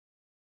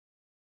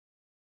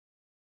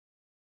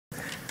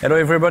Hello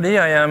everybody,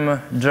 I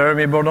am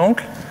Jérémie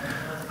Bourdoncle.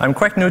 I'm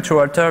quite new to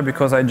Altair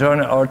because I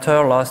joined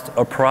Altair last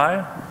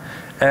April.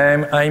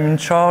 And I'm in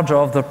charge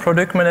of the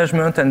product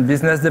management and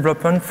business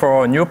development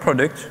for a new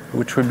product,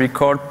 which will be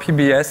called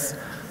PBS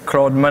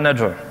Cloud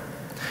Manager.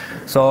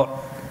 So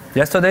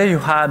yesterday you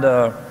had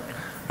a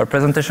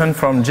presentation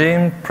from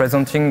Jim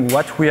presenting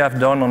what we have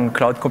done on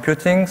cloud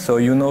computing. So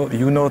you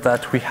know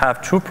that we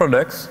have two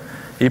products,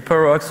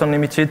 HyperWorks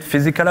Unlimited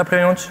Physical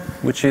Appliance,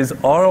 which is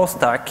our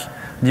stack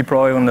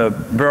deployed on a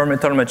bare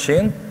metal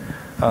machine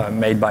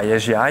made by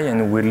AGI,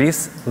 and we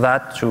lease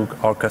that to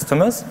our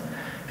customers.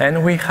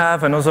 And we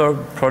have another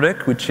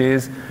product, which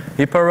is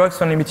HyperWorks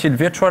Unlimited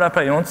Virtual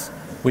Appliance,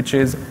 which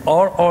is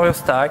our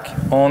stack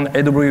on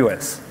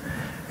AWS.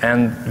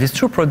 And these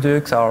two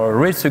products are a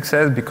real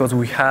success because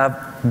we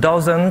have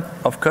dozens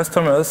of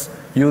customers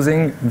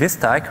using this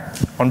stack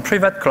on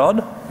private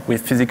cloud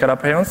with physical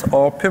appliance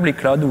or public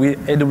cloud with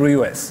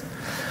AWS.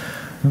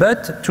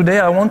 But today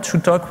I want to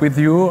talk with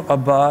you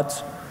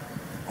about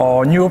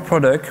our new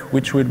product,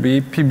 which will be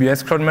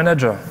PBS Cloud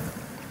Manager.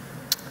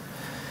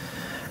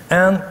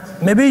 And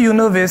maybe you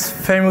know this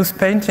famous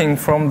painting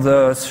from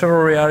the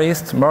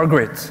surrealist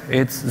Margaret.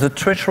 It's the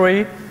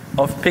treachery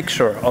of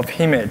picture, of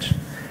image.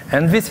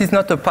 And this is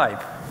not a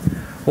pipe.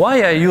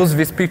 Why I use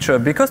this picture?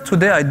 Because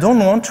today I don't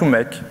want to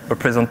make a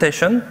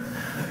presentation.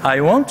 I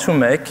want to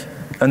make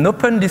an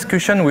open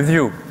discussion with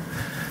you.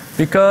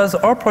 Because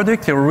our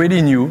product is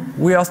really new.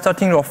 We are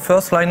starting our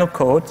first line of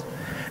code.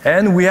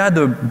 And we had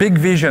a big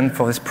vision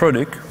for this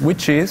product,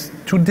 which is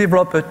to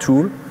develop a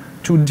tool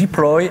to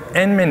deploy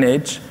and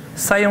manage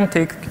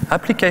scientific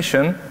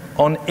application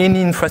on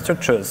any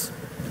infrastructures.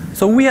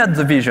 So we had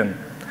the vision.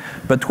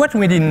 But what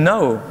we didn't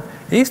know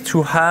is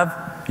to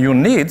have your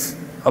needs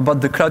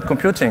about the cloud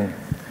computing.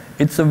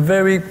 It's a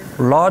very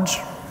large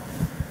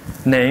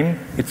name,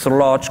 it's a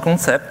large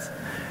concept,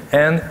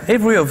 and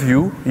every of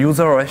you,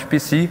 user of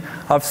HPC,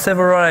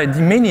 have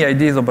many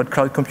ideas about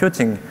cloud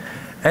computing.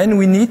 And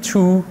we need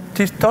to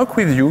talk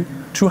with you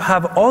to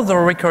have all the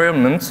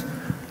requirements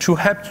to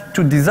help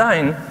to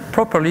design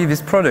properly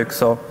this product.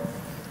 So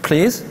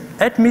please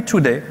help me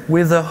today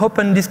with an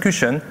open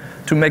discussion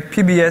to make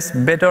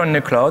PBS better in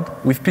the cloud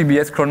with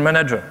PBS Cloud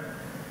Manager.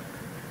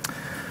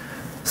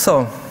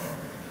 So,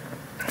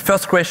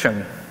 first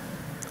question.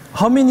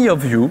 How many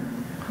of you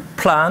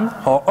plan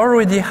or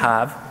already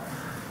have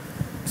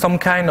some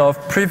kind of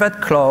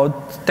private cloud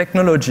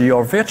technology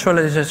or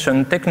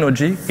virtualization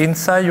technology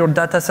inside your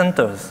data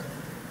centers?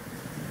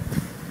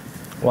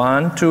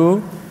 1,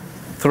 2,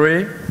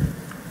 3,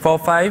 4,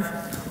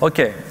 5?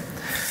 Okay.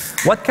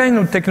 What kind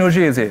of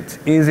technology is it?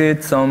 Is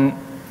it some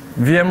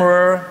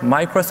VMware,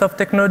 Microsoft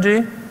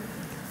technology?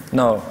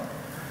 No.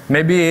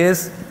 Maybe it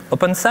is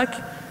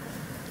OpenStack?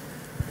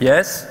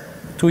 Yes?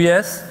 2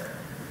 yes?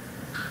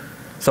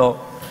 So,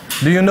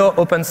 do you know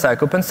OpenStack?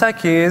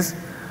 OpenStack is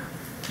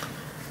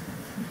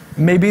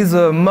maybe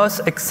the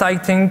most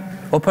exciting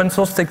open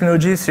source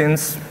technology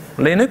since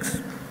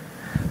Linux.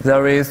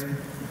 There is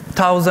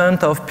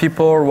thousands of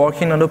people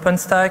working on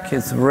OpenStack.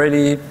 It's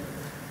really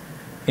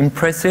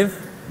impressive.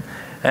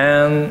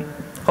 And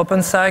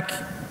OpenStack,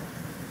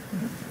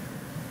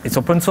 it's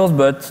open source,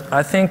 but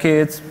I think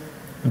it's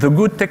the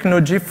good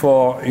technology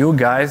for you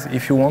guys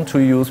if you want to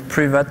use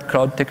private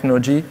cloud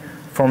technology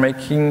for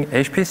making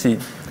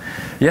HPC.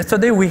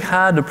 Yesterday we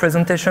had a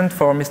presentation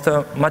for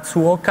Mr.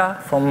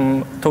 Matsuoka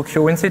from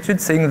Tokyo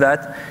Institute saying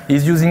that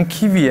he's using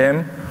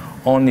KVM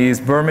on his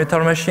bare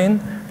metal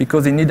machine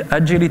because he needs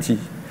agility.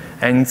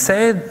 And he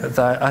said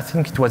that, I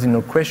think it was in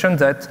a question,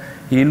 that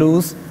he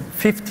loses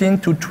 15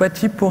 to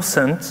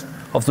 20%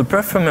 of the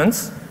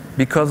performance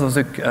because of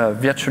the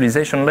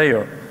virtualization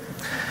layer.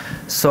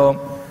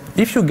 So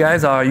if you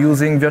guys are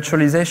using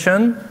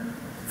virtualization,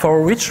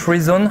 for which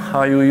reason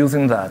are you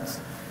using that?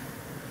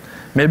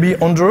 Maybe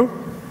Andrew?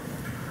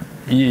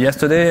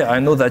 Yesterday, I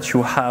know that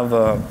you have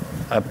a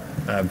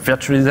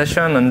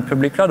virtualization and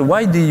public cloud.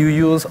 Why do you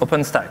use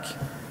OpenStack?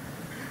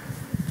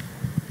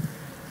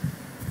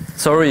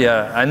 Sorry,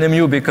 I name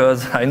you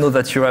because I know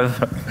that you have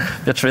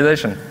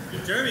virtualization.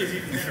 Jeremy is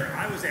even better.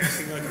 I was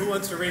asking, like, who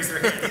wants to raise their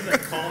hand? He's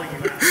like calling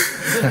you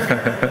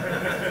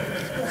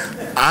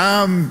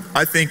out.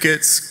 I think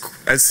it's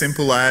as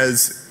simple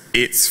as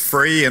it's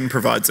free and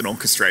provides an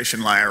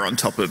orchestration layer on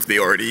top of the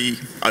already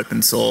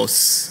open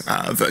source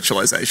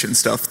virtualization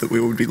stuff that we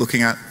would be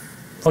looking at.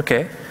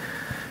 Okay.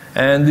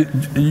 And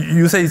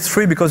you say it's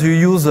free because you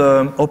use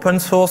an open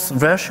source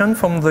version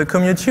from the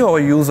community, or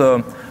you use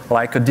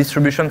like a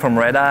distribution from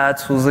Red Hat,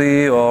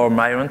 SUSE, or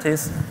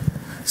Myrontis?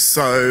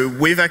 So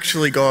we've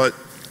actually got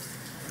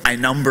a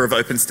number of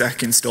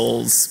OpenStack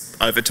installs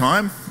over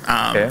time.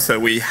 Okay. So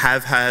we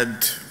have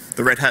had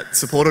the Red Hat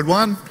supported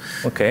one.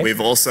 Okay. We've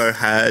also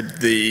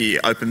had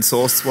the open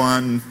source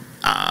one,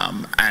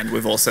 and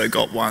we've also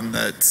got one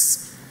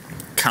that's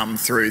come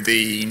through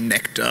the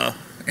Nectar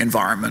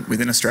environment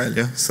within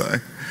Australia. So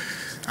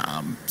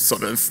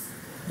sort of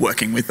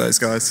working with those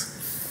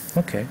guys.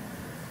 Okay.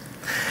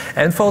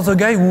 And for the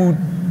guy who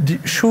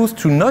choose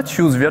to not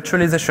use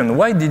virtualization,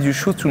 why did you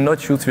choose to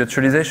not use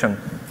virtualization?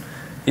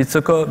 It's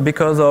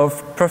because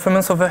of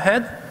performance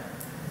overhead?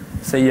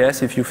 Say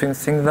yes if you think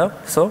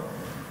so.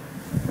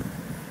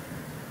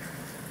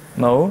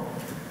 No?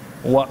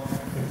 What?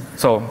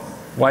 So,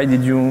 why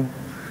did you?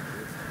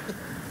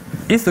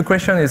 If the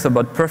question is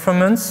about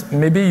performance,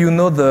 maybe you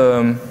know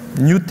the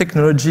new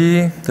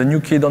technology, the new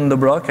kid on the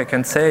block, I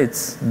can say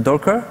it's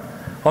Docker.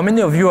 How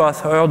many of you have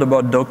heard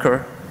about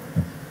Docker?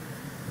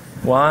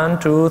 1,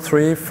 2,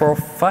 3, 4,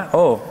 5.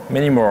 Oh,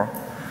 many more.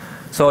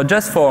 So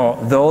just for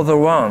the other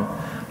one,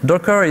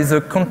 Docker is a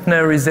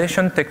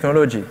containerization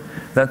technology.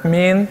 That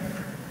means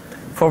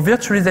for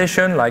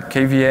virtualization like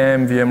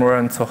KVM, VMware,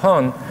 and so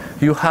on,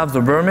 you have the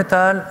bare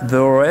metal,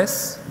 the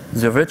OS,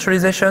 the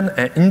virtualization,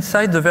 and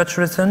inside the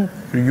virtualization,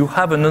 you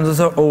have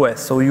another OS.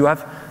 So you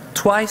have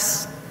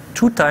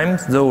two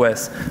times the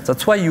OS.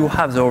 That's why you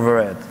have the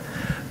overhead.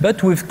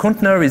 But with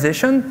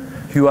containerization,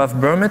 you have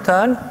bare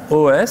metal,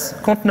 OS,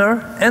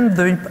 container, and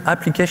the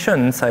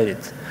application inside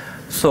it.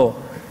 So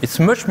it's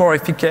much more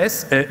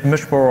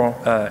much more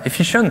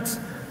efficient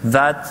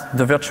than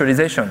the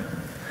virtualization.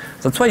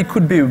 That's why it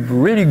could be a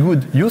really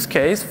good use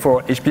case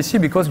for HPC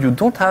because you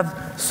don't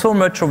have so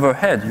much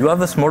overhead. You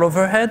have a small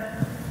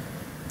overhead.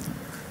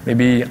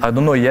 Maybe, I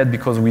don't know yet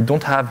because we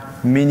don't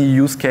have many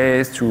use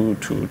cases to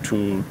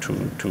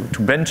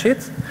bench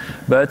it,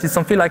 but it's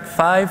something like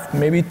 5,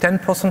 maybe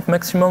 10%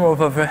 maximum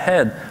of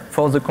overhead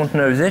for the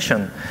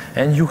containerization.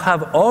 And you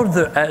have all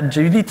the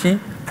agility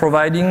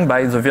provided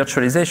by the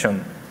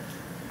virtualization.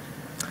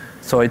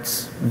 So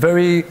it's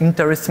very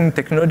interesting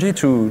technology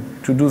to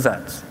do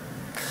that.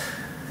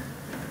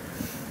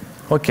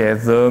 Okay,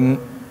 the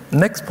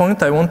next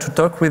point I want to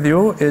talk with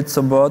you, it's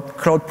about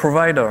cloud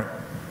provider.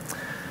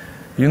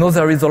 You know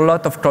there is a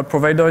lot of cloud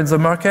providers in the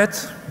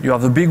market. You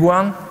have the big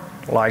one,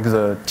 like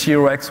the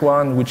Tier X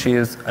one, which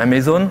is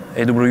Amazon,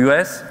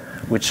 AWS,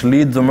 which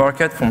leads the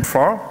market from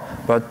far.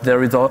 But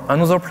there is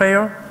another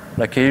player,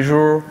 like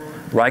Azure,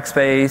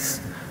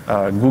 Rackspace,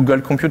 Google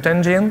Compute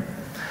Engine.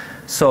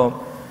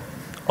 So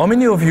how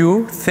many of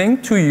you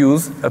think to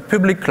use a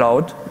public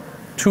cloud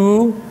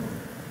to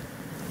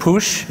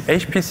push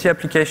HPC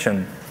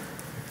application?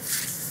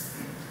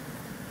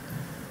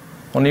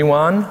 Only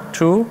 1,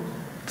 2,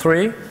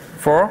 3,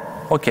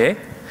 4? Okay.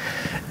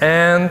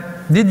 And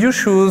did you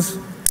choose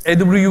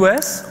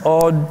AWS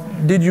or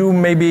did you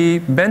maybe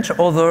bench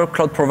other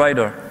cloud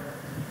provider?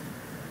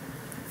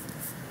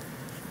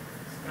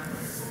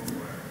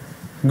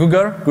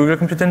 Google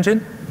Compute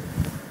Engine?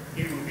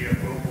 It would be a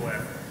global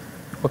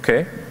effort.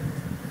 Okay.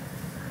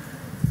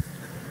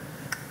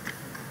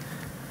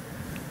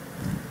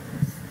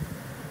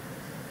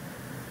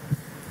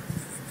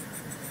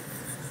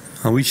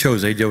 We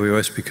chose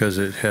AWS because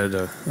it had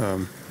a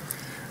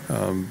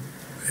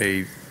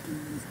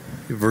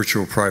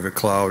virtual private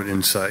cloud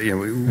inside. You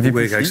know,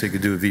 we actually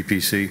could do a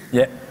VPC.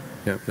 Yeah.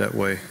 Yeah, that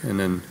way.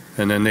 And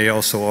then they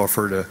also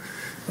offered a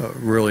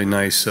really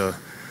nice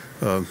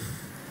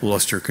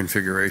Lustre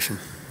configuration.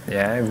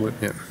 Yeah, it would.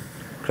 Yeah.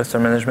 Cluster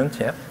management.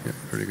 Yeah. Yeah,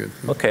 pretty good.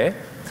 Okay.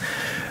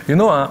 You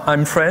know,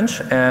 I'm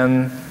French,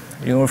 and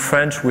you know,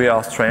 French, we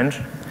are strange.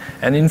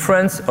 And in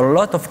France, a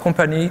lot of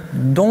companies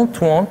don't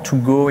want to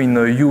go in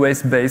a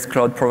US-based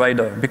cloud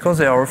provider because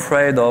they are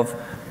afraid of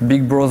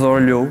Big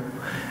Brother law.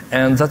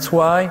 And that's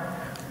why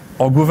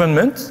our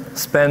government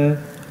spend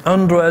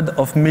hundreds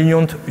of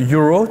millions of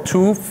euros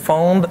to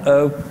found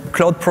a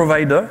cloud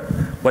provider,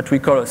 what we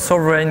call a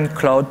sovereign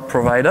cloud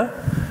provider,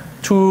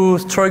 to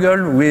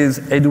struggle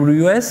with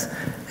AWS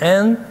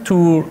and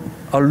to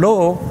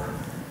allow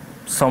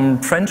some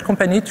French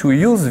company to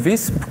use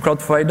this cloud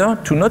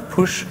provider to not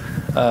push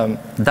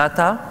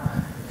data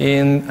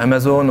in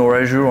Amazon or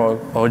Azure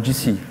or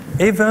GC,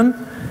 even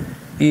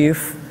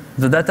if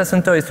the data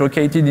center is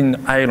located in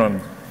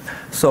Ireland.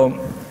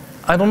 So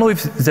I don't know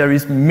if there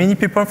is many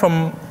people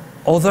from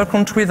other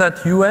countries than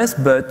US,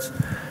 but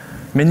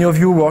many of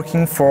you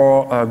working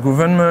for a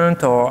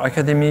government or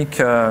academic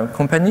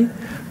company,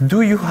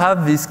 do you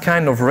have this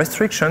kind of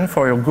restriction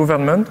for your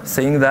government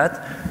saying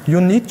that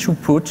you need to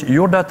put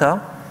your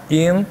data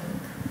in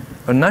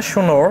a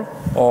national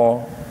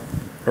or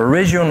a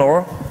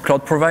regional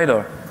cloud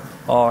provider?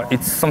 Or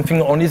it's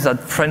something only that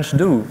French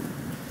do?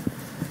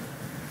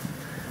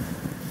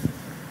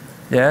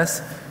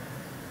 Yes?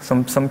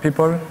 Some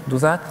people do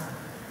that?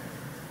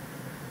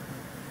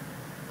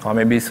 Or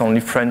maybe it's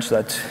only French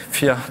that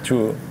fear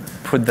to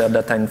put their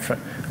data in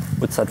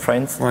outside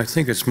France? Well, I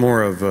think it's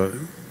more of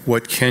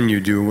what can you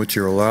do, what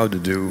you're allowed to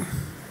do,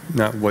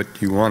 not what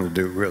you want to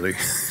do, really.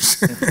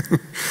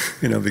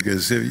 You know,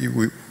 because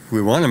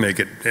we want to make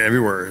it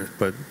everywhere,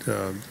 but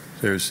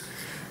there's,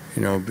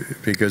 you know,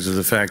 because of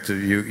the fact that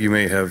you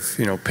may have,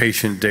 you know,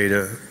 patient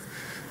data,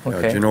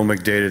 okay,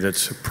 genomic data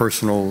that's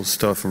personal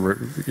stuff, and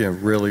you know,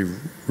 really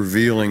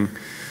revealing.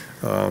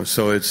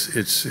 So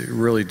it's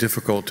really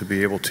difficult to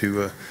be able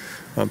to.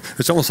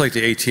 It's almost like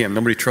the ATM.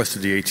 Nobody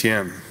trusted the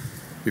ATM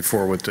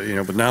before with the, you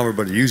know, but now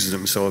everybody uses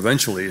them. So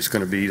eventually, it's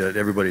going to be that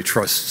everybody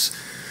trusts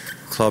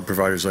cloud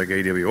providers like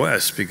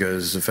AWS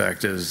because the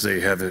fact is they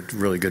have a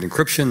really good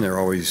encryption. They're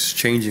always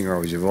changing,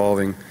 always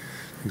evolving,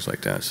 things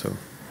like that. So.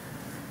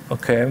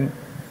 Okay,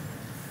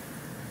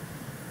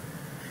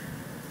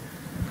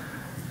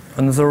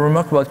 another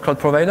remark about cloud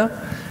provider.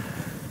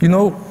 You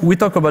know, when we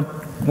talk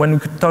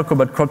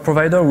about cloud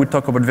provider, we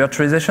talk about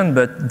virtualization,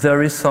 but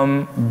there is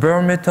some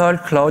bare metal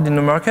cloud in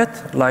the market,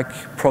 like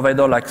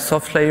provider like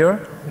SoftLayer,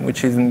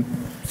 which is a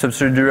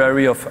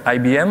subsidiary of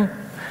IBM,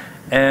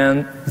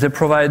 and they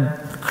provide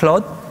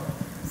cloud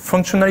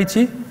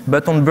functionality,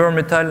 but on bare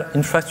metal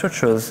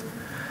infrastructures.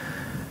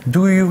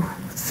 Do you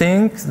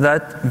think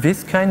that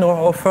this kind of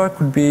offer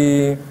could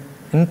be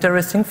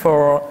interesting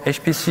for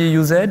HPC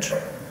usage?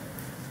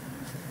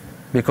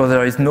 Because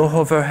there is no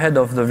overhead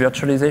of the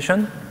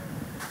virtualization?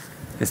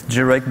 It's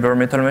direct bare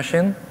metal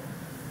machine?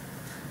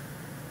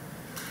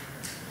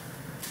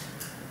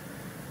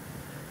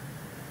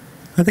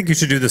 I think you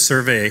should do the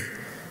survey,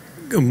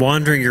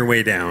 wandering your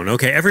way down.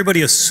 Okay,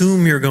 everybody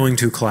assume you're going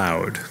to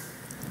cloud.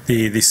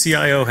 The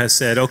CIO has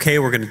said, okay,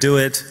 we're going to do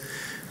it.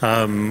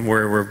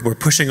 We're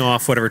pushing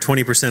off whatever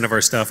 20% of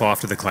our stuff off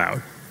to the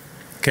cloud.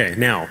 Okay,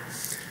 now,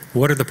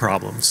 what are the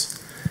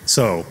problems?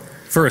 So,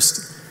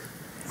 first,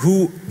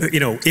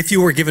 if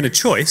you were given a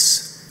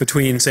choice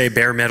between, say,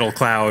 bare metal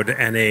cloud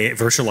and a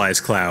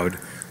virtualized cloud,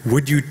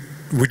 would you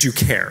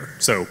care?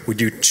 So, would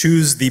you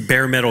choose the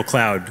bare metal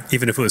cloud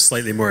even if it was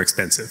slightly more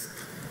expensive?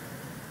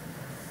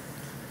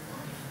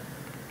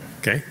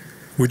 Okay.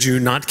 Would you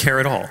not care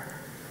at all?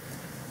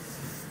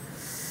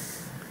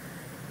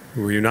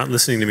 Were you not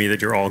listening to me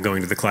that you're all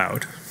going to the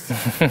cloud?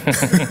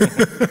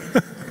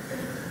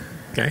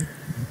 Okay.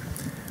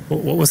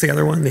 What was the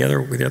other one? The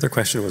other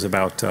question was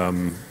about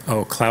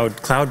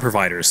cloud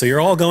providers. So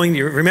you're all going.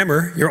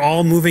 Remember, you're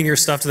all moving your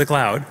stuff to the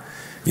cloud.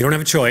 You don't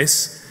have a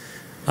choice,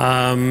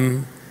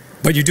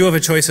 but you do have a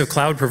choice of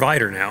cloud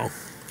provider now.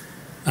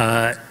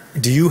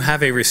 Do you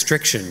have a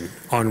restriction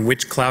on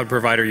which cloud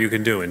provider you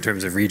can do in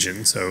terms of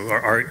region? So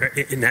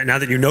now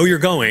that you know you're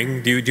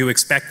going, do you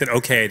expect that,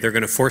 okay, they're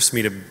going to force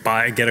me to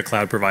get a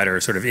cloud provider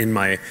sort of in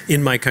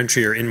my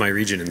country or in my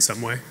region in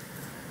some way?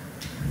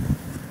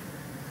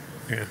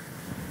 Yeah.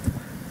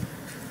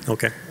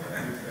 Okay.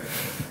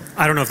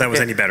 I don't know if that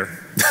was any better.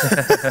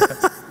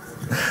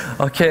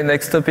 Okay,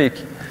 next topic.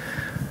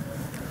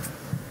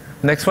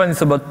 Next one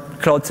is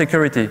about cloud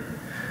security.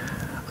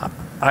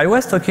 I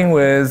was talking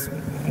with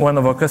one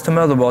of our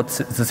customers about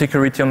the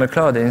security on the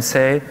cloud, and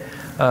say,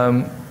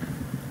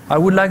 I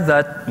would like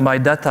that my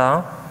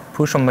data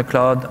pushed on the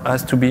cloud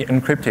has to be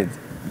encrypted.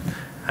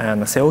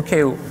 And I say,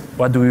 okay,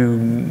 what do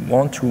you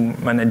want to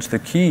manage the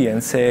key?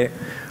 And say,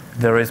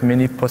 there is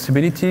many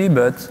possibility,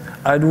 but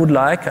I would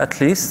like at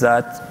least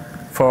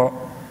that for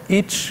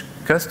each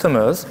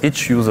customers,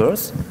 each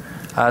users,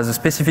 has a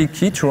specific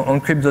key to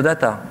encrypt the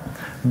data.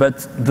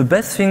 But the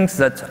best things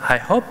that I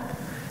hope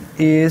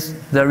is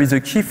there is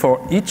a key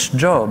for each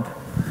job.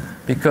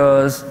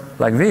 Because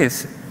like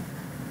this,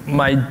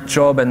 my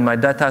job and my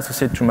data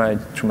associated to my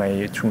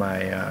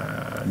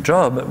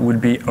job will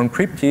be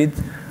encrypted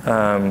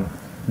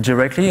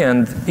directly,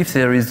 and if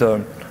there is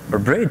a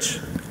breach,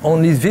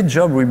 only this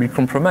job will be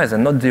compromised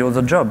and not the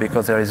other job,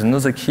 because there is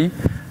another key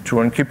to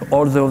encrypt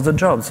all the other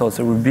jobs. So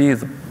there will be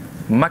the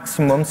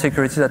maximum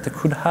security that I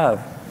could have.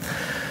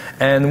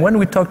 And when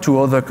we talk to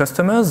other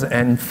customers,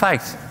 and in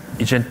fact,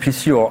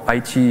 HPC or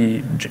IT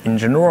in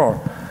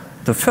general,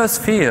 the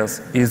first fears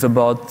is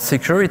about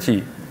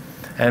security.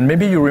 And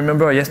maybe you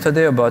remember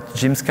yesterday about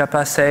Jim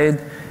Scapa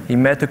said he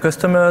met the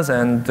customers,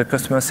 and the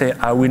customers say,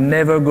 I will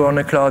never go on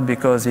the cloud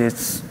because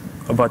it's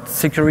about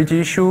security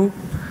issue.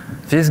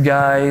 These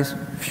guys,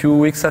 few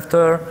weeks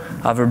after,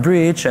 have a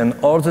breach, and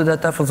all the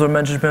data for the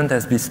management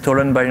has been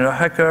stolen by a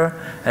hacker,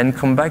 and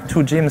come back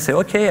to Jim and say,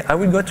 okay, I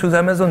will go to the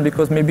Amazon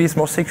because maybe it's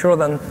more secure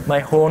than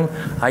my own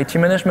IT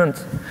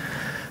management.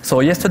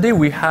 So yesterday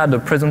we had a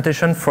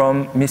presentation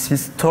from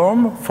Mrs.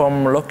 Storm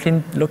from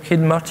Lockheed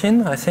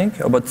Martin, I think,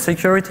 about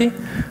security.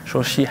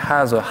 So she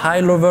has a high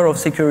level of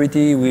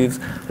security with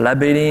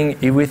labeling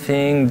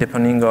everything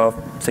depending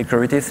on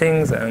security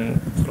things and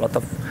a lot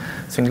of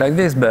things like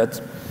this.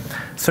 But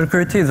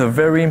security is a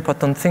very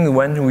important thing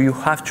when you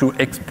have to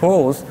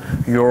expose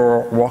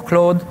your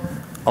workload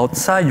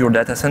outside your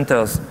data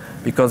centers.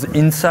 Because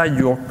inside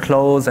your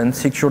closed and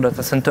secure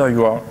data center,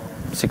 you are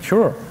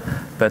secure.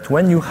 But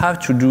when you have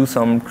to do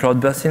some cloud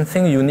bursting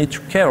thing, you need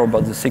to care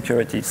about the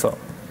security. So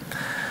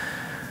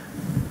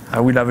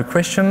I will have a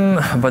question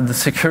about the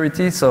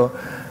security. So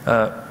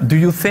do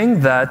you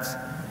think that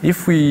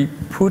if we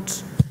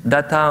put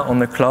data on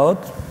the cloud,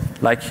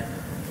 like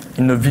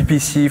in a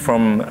VPC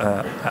from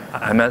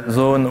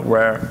Amazon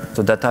where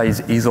the data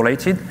is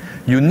isolated,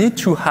 you need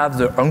to have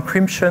the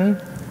encryption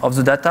of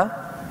the data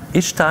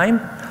each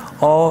time,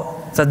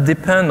 or that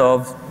depends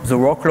on the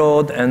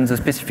workload and the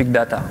specific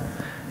data?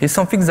 Is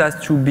something that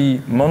has to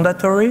be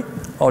mandatory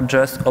or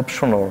just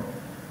optional?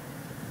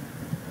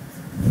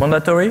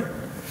 Mandatory?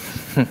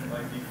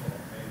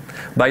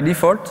 By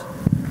default?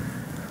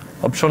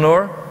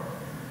 Optional?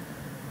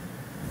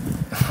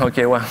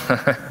 Okay, well.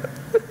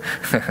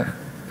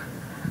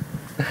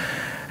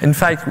 In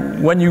fact,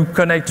 when you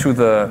connect to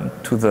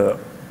the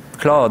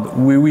cloud,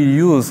 we will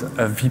use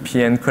a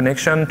VPN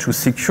connection to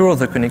secure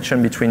the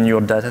connection between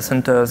your data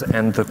centers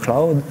and the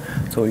cloud,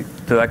 so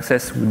the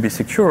access will be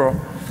secure.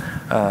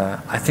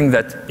 I think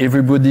that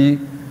everybody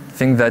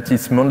thinks that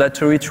it's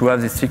mandatory to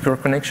have this secure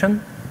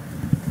connection.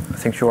 I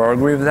think you all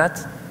agree with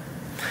that.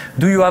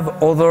 Do you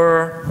have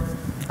other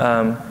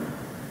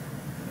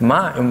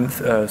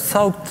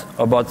thought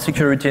about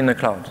security in the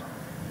cloud?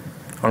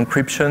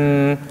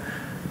 Encryption,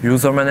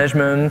 user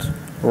management,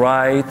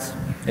 right?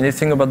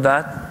 Anything about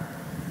that?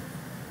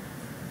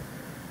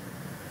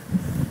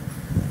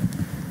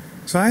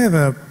 So I have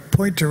a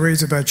point to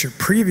raise about your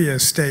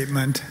previous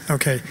statement.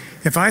 Okay,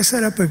 if I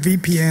set up a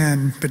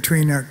VPN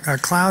between a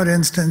cloud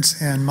instance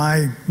and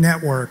my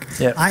network,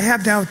 yep. I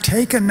have now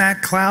taken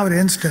that cloud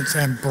instance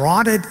and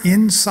brought it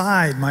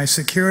inside my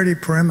security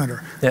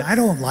perimeter. Yep. I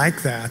don't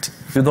like that.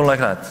 You don't like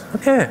that?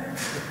 Okay.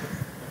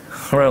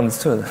 Well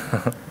understood.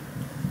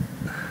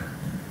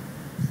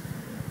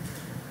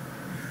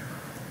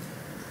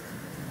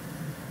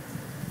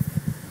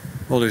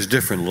 Well, there's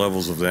different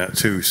levels of that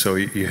too. So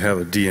you have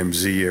a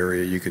DMZ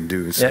area you can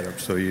do and set up.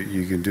 So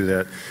you can do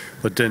that.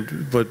 But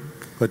then,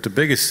 but the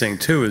biggest thing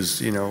too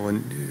is, you know,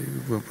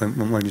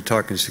 when you're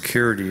talking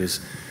security is,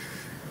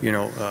 you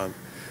know,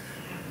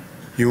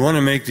 you want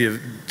to make the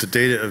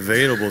data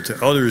available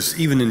to others,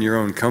 even in your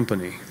own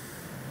company.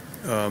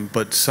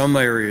 But some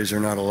areas are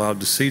not allowed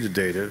to see the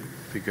data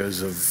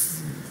because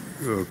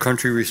of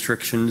country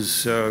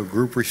restrictions,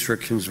 group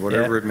restrictions,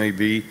 whatever it may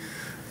be,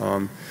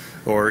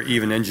 or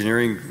even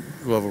engineering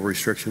level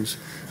restrictions.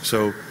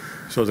 So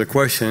the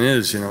question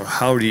is, you know,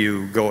 how do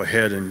you go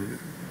ahead and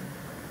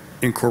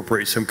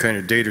incorporate some kind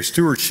of data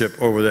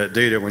stewardship over that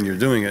data when you're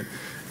doing it?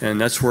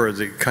 And that's where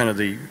the kind of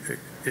the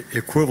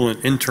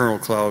equivalent internal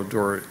cloud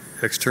or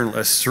external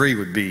S3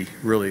 would be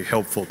really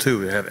helpful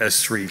too, to have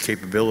S3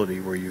 capability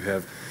where you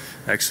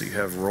actually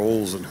have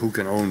roles and who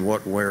can own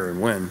what, where,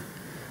 and when.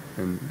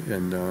 And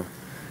you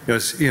know,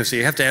 so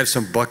you have to have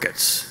some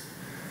buckets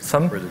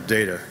for the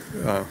data.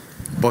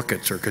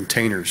 Buckets or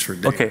containers for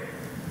data. Okay.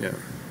 Yeah.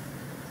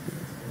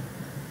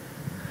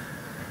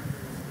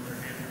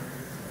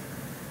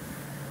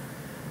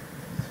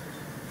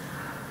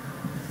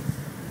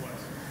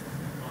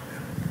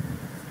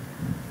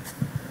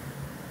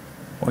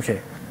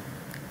 Okay.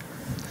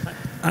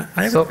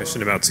 I have a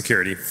question about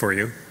security for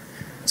you.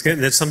 It's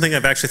good. It's something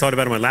I've actually thought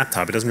about on my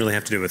laptop. It doesn't really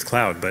have to do with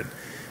cloud, but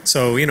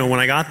so you know, when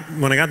I got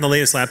the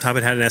latest laptop,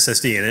 it had an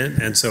SSD in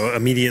it, and so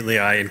immediately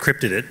I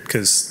encrypted it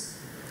because,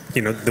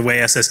 you know, the way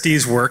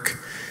SSDs work,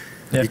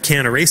 you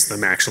can't erase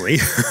them actually,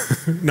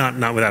 not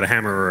without a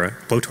hammer or a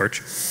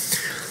blowtorch.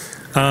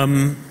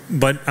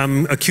 But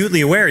I'm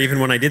acutely aware, even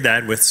when I did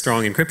that with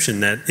strong encryption,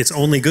 that it's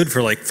only good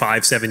for like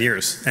 5-7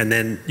 years, and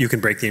then you can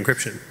break the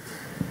encryption.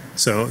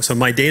 So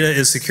my data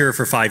is secure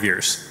for 5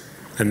 years,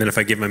 and then if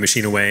I give my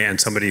machine away and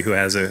somebody who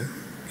has a,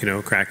 you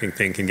know, cracking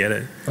thing can get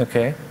it.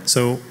 Okay.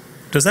 So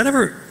does that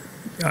ever?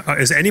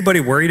 Is anybody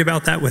worried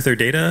about that with their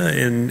data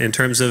in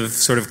terms of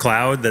sort of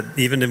cloud, that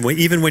even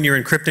when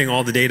you're encrypting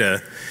all the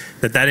data,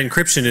 that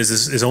encryption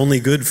is only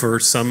good for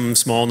some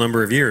small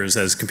number of years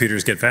as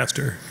computers get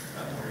faster?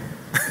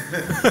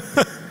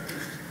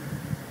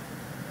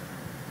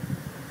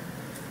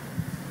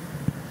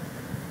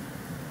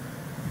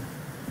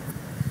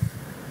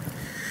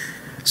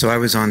 So I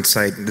was on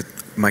site,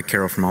 Mike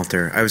Carroll from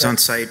Altair. I was on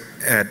site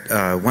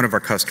at one of our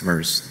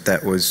customers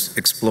that was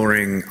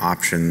exploring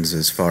options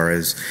as far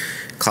as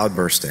cloud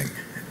bursting.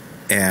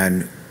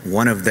 And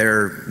one of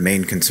their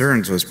main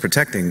concerns was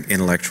protecting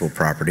intellectual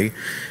property.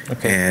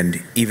 Okay.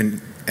 And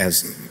even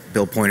as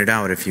Bill pointed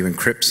out, if you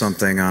encrypt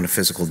something on a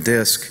physical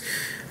disk,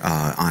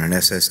 on an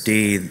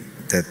SSD,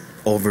 that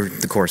over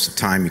the course of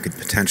time you could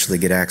potentially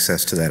get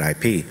access to that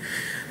IP.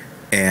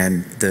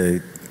 And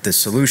the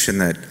solution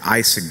that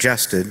I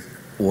suggested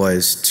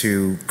was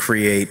to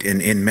create an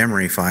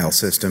in-memory file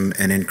system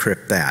and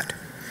encrypt that.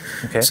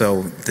 Okay.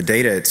 So the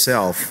data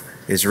itself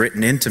is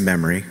written into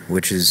memory,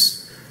 which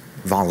is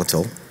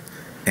volatile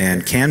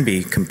and can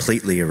be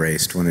completely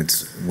erased when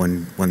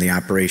the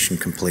operation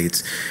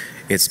completes.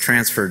 It's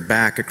transferred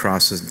back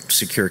across a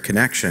secure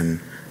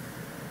connection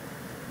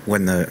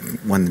when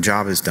the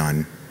job is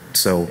done.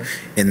 So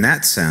in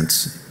that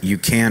sense, you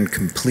can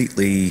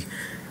completely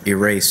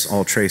erase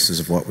all traces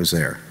of what was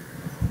there.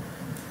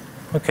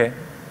 Okay.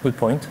 Good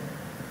point.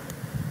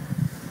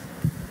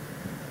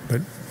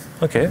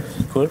 Okay,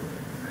 cool.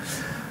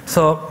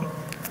 So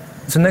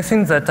the next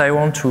thing that I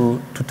want to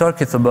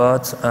talk is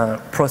about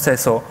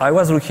process. So I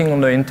was looking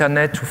on the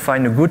internet to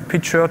find a good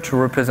picture to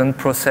represent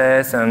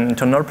process and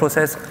internal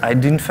process. I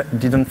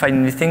didn't find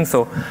anything,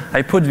 so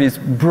I put this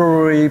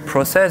brewery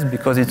process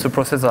because it's a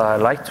process that I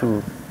like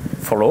to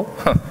follow,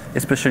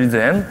 especially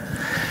the end.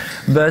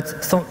 But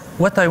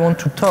what I want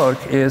to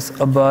talk is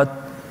about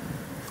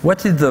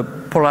what is the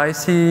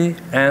policy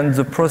and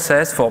the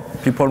process for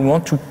people who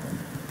want to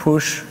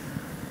push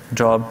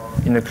job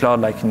in a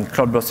cloud, like in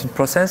cloud bursting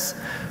process,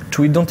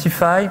 to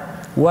identify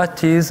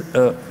what is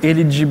an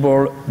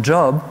eligible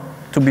job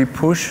to be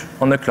pushed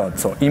on the cloud.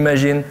 So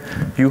imagine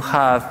you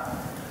have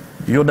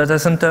your data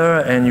center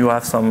and you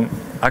have some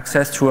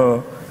access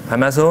to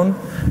Amazon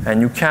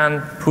and you can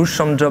push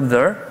some job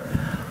there.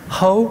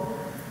 How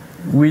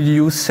will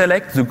you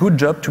select the good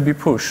job to be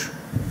pushed?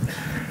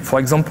 For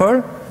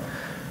example,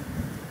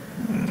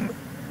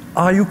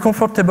 are you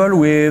comfortable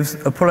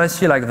with a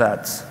policy like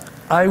that?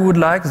 I would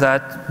like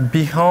that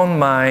beyond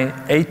my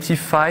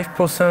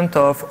 85%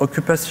 of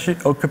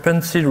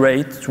occupancy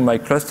rate to my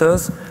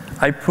clusters,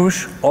 I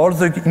push all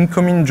the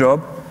incoming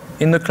job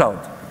in the cloud.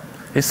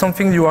 Is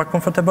something you are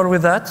comfortable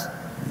with that?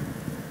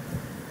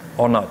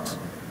 Or not?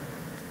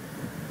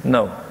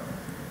 No.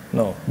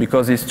 No,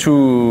 because it's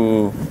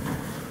too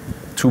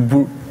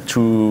 1-0,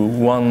 too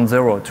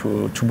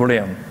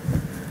Boolean.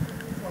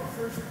 Well,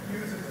 first,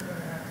 users are going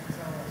to have to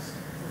tell us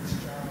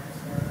which jobs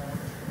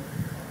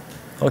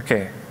are out.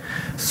 Okay.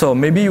 So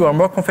maybe you are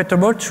more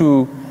comfortable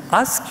to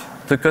ask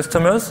the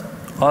customers,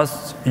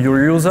 ask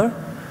your user,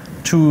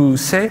 to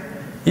say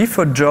if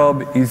a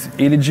job is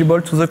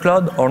eligible to the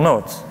cloud or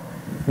not.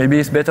 Maybe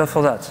it's better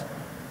for that.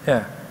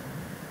 Yeah.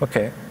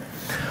 Okay.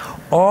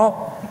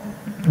 Or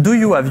do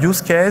you have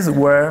use case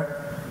where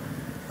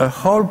a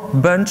whole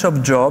bunch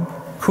of jobs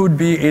could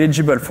be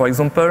eligible? For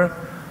example,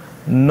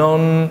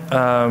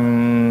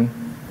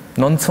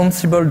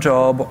 non-sensible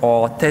job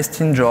or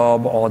testing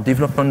job or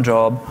development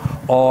job,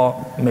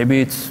 or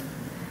maybe it's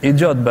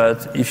idiot,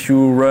 but if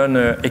you run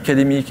an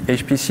academic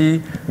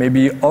HPC,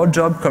 maybe all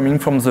job coming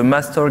from the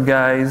master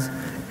guys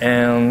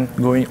and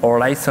going, or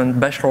licensed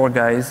bachelor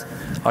guys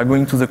are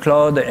going to the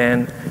cloud,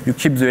 and you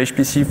keep the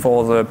HPC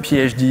for the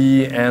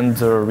PhD and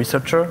the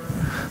researcher.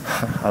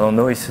 I don't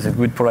know if it's a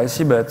good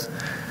policy, but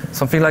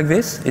something like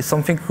this is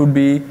something could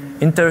be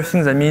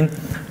interesting. I mean,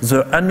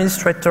 the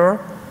administrator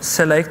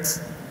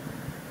selects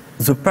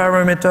the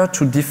parameter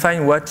to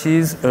define what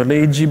is an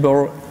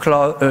eligible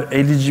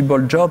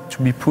job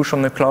to be pushed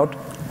on the cloud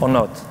or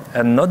not,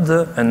 and not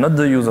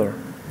the user.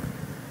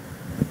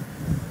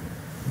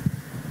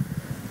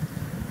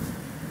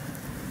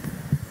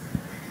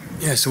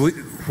 Yeah, so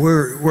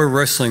we're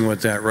wrestling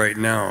with that right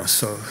now.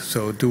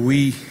 So do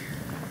we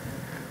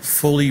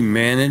fully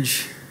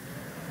manage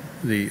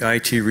the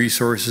IT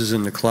resources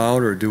in the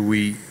cloud, or do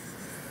we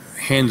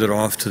hand it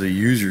off to the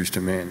users to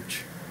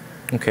manage?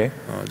 Okay.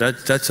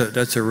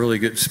 That's a really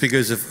good,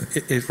 because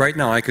if right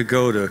now I could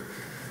go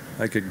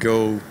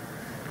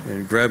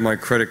and grab my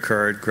credit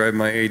card, grab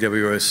my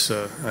AWS,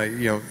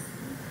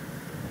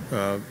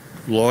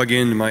 log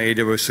into my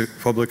AWS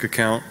public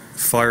account,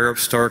 fire up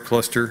Star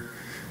Cluster,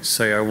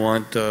 say I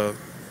want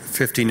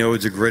 50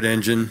 nodes of Grid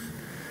Engine,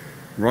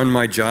 run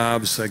my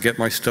jobs, I get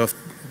my stuff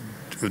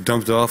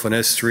dumped off on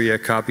S3, I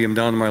copy them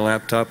down to my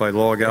laptop, I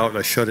log out,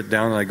 I shut it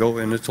down, and I go,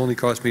 and it's only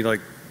cost me like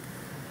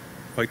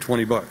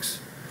 $20.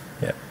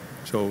 Yeah.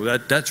 So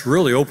that's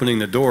really opening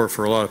the door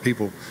for a lot of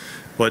people.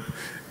 But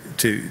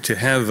to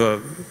have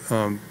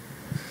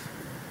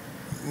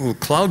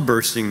cloud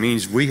bursting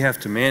means we have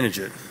to manage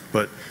it.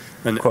 But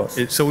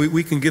so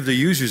we can give the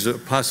users a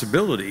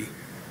possibility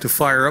to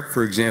fire up,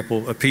 for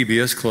example, a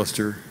PBS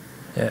cluster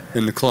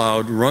in the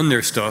cloud, run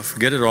their stuff,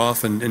 get it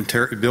off, and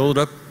build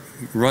it up,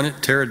 run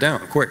it, tear it down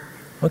quick.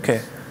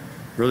 Okay.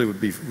 Really would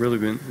be really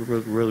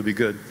be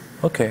good.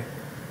 Okay.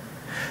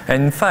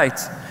 And in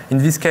fact, in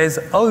this case,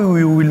 how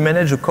we will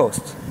manage the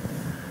cost?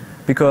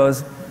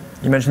 Because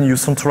imagine you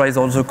centralize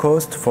all the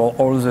cost for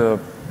all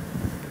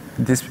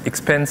this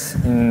expense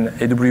in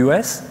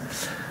AWS.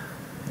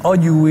 How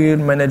you will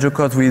manage the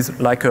cost with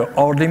like a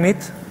hard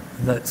limit,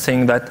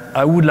 saying that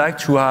I would like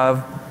to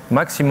have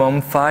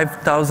maximum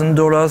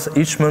 $5,000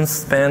 each month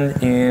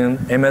spent in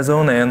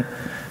Amazon, and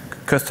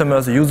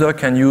customers, user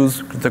can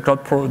use the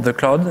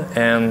cloud,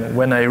 and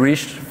when I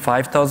reach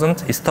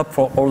 5,000, it stops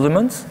for all the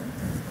months.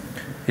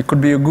 It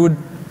could be a good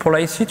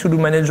policy to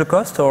manage the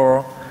cost,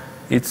 or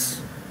it's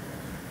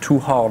too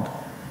hard.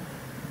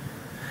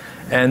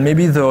 And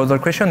maybe the other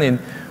question is,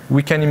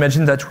 we can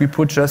imagine that we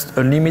put just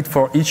a limit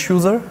for each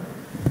user.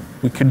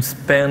 We could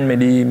spend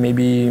maybe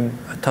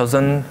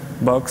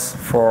 $1,000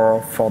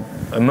 for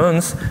a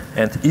month,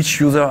 and each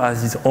user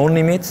has his own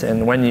limit,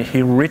 and when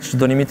he reaches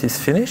the limit, it's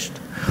finished.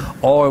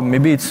 Or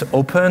maybe it's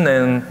open,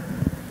 and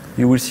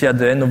you will see at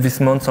the end of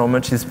this month how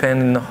much is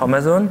spent in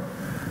Amazon.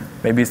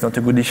 Maybe it's not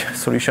a good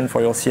solution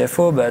for your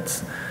CFO,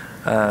 but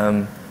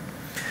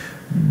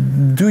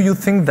do you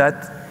think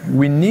that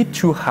we need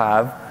to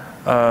have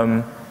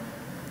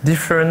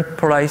different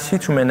policy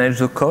to manage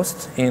the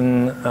cost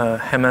in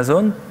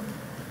Amazon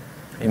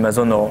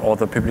or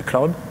the public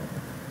cloud?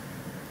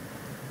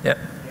 Yeah.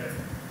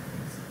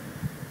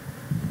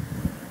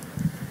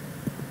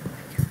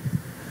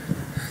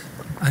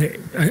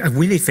 I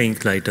really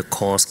think like the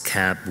cost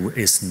cap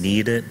is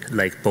needed,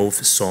 like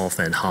both soft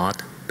and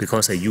hard,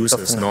 because a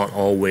user is not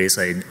always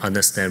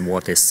understand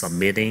what they're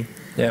submitting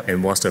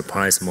and what the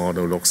price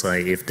model looks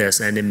like. If there's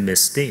any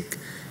mistake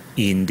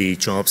in the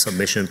job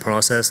submission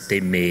process, they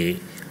may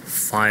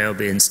fire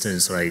up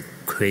instance like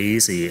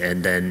crazy,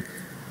 and then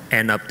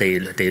end up they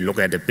look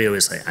at the bill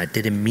and say, I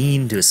didn't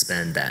mean to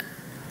spend that,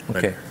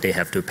 but they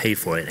have to pay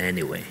for it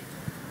anyway.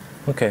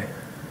 Okay.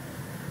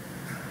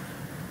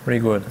 Very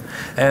good.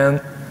 And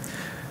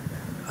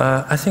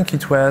I think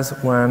it was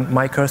when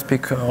Michael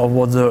spoke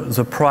about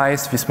the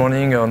price this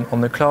morning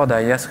on the cloud,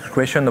 I asked a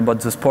question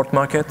about the spot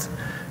market.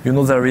 You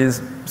know, there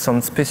is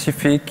some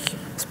specific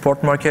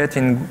sport market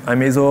in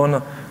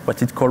Amazon,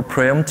 what it called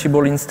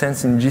preemptible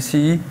instance in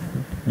GCE,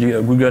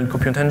 Google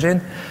Compute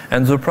Engine,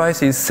 and the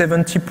price is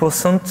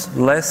 70%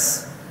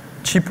 less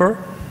cheaper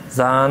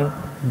than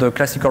the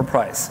classical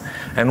price.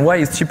 And why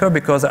it's cheaper?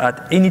 Because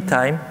at any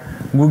time,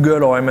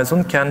 Google or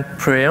Amazon can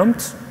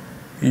preempt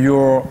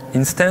your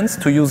instance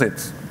to use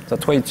it.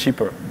 That's why it's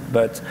cheaper.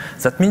 But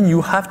that means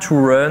you have to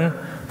run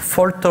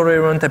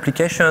fault-tolerant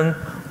application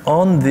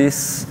on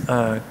this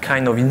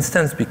kind of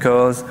instance,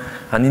 because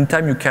at any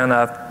time you can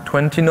have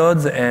 20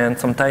 nodes and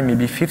sometimes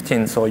maybe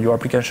 15. So your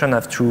application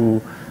has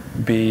to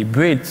be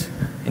built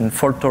in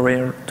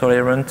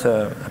fault-tolerant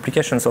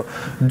application. So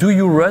do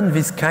you run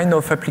this kind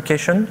of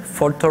application,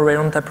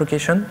 fault-tolerant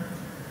application?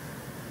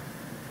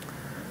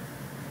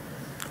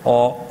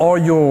 Or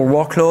your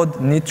workload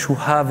need to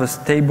have a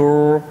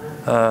stable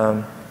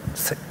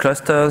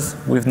clusters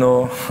with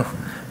no.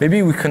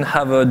 Maybe we can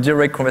have a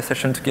direct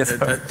conversation together.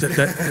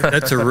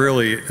 That's a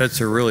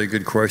really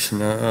good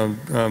question.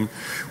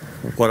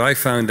 What I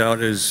found out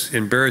is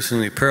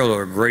embarrassingly parallel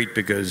are great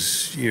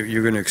because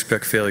you're going to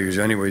expect failures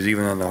anyways,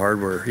 even on the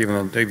hardware, even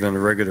on the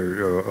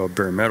regular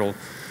bare metal.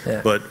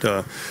 Yeah.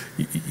 But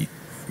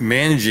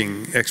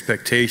managing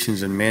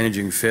expectations and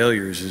managing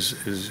failures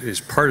is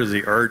part of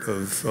the art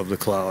of the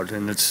cloud,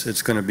 and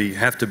it's going to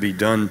have to be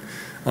done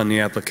on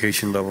the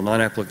application level.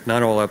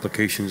 Not all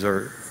applications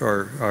are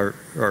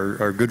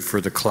good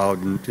for the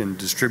cloud and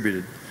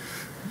distributed.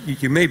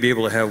 You may be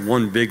able to have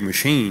one big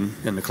machine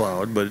in the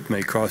cloud, but it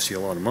may cost you a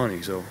lot of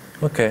money. So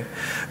okay,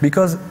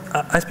 because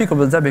I speak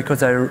about that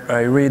because I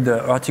read an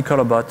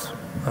article about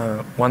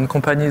one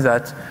company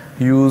that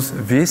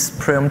used this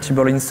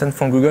preemptible instance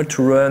from Google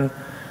to run.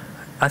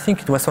 I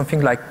think it was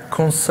something like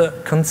concert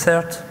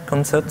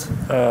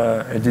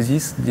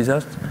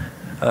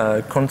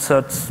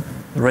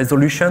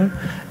resolution,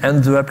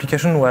 and the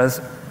application was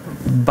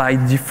by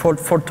default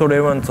fault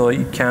tolerant, so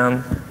it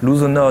can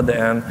lose a node,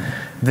 and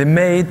they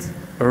made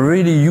a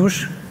really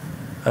huge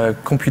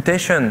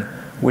computation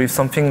with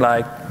something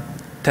like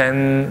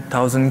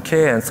 10,000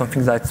 K and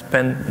something that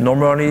spend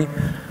normally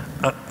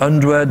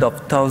hundreds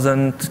of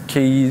thousands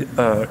K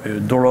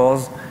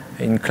dollars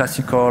in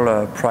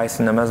classical price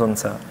in Amazon.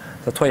 So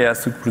that's why I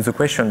asked the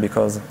question,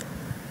 because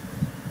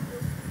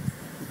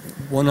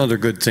one other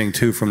good thing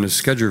too from the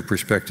scheduler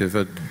perspective,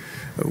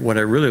 what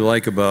I really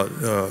like about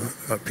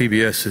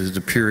PBS is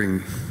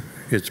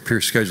it's peer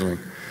scheduling.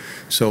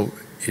 So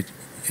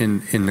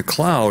in the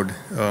cloud,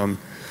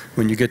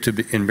 when you get to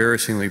be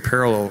embarrassingly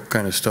parallel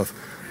kind of stuff,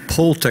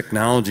 pull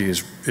technology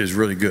is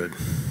really good.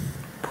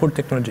 Pull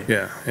technology.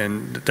 Yeah,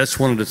 and that's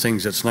one of the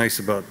things that's nice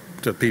about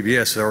the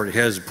PBS. It already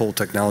has pull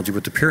technology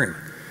with the peering,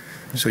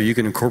 so you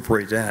can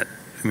incorporate that.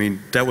 I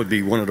mean, that would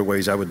be one of the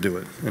ways I would do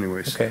it,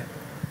 anyways. Okay.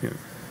 Yeah.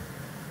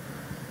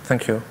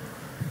 Thank you.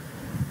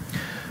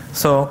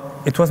 So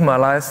it was my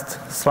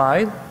last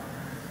slide.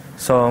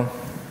 So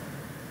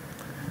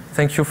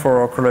thank you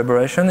for our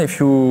collaboration. If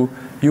you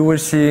will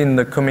see in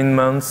the coming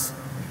months,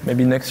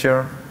 maybe next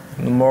year,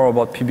 more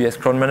about PBS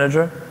Cloud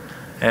Manager.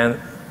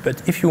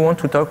 But if you want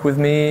to talk with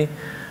me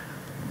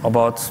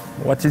about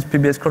what is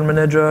PBS Cloud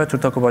Manager, to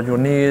talk about your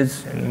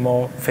needs in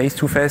more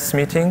face-to-face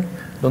meeting,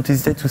 don't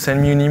hesitate to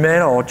send me an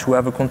email or to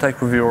have a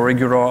contact with your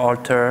regular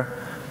Altair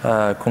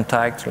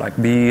contact like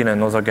Bill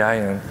and other guy,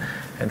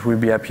 and we'll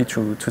be happy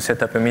to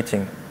set up a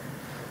meeting.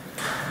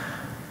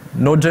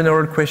 No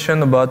general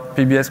question about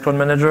PBS Cloud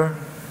Manager?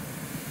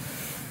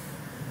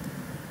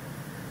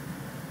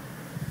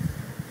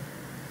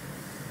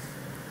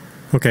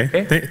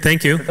 Okay.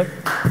 Thank you.